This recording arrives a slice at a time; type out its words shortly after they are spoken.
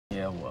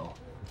well.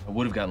 I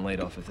would have gotten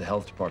laid off if the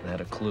health department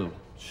had a clue.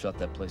 Shut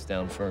that place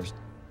down first.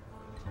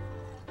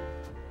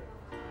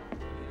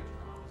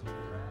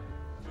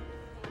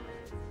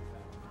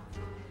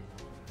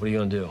 What are you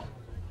gonna do?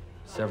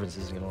 Severance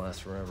isn't gonna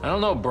last forever. I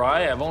don't know, Bri.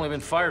 I've only been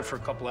fired for a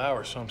couple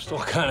hours, so I'm still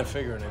kind of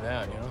figuring it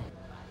out, you know?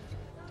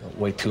 Don't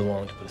wait too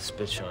long to put a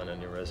spit shine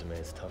on your resume.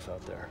 It's tough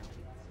out there.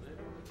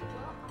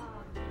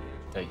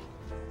 Hey,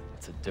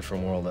 it's a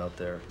different world out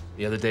there.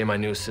 The other day, my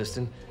new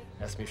assistant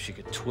asked me if she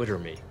could Twitter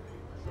me.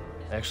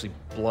 I actually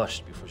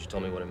blushed before she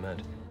told me what it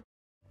meant.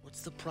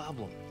 What's the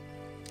problem?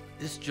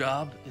 This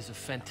job is a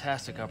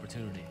fantastic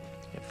opportunity.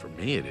 Yeah, for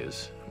me it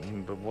is. I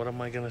mean, but what am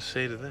I gonna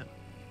say to them?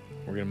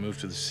 We're gonna move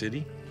to the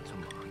city?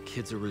 Come on,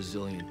 kids are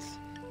resilient.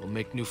 We'll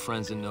make new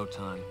friends in no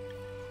time.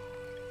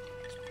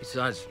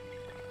 Besides,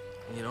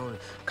 you know, in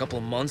a couple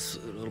of months,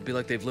 it'll be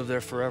like they've lived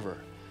there forever.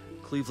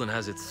 Cleveland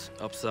has its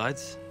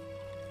upsides.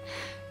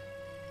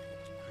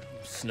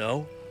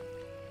 Snow.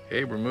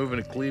 Hey, we're moving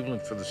to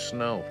Cleveland for the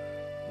snow.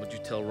 What'd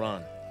you tell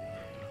Ron?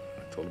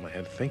 I told him I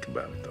had to think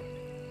about it, though.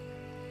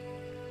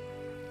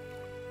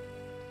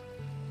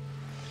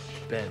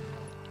 Ben,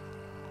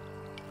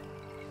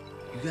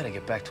 you gotta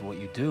get back to what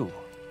you do.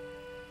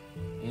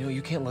 You know,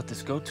 you can't let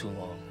this go too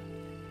long.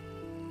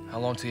 How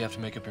long till you have to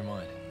make up your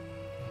mind?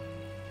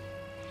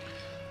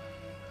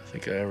 I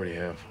think I already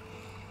have.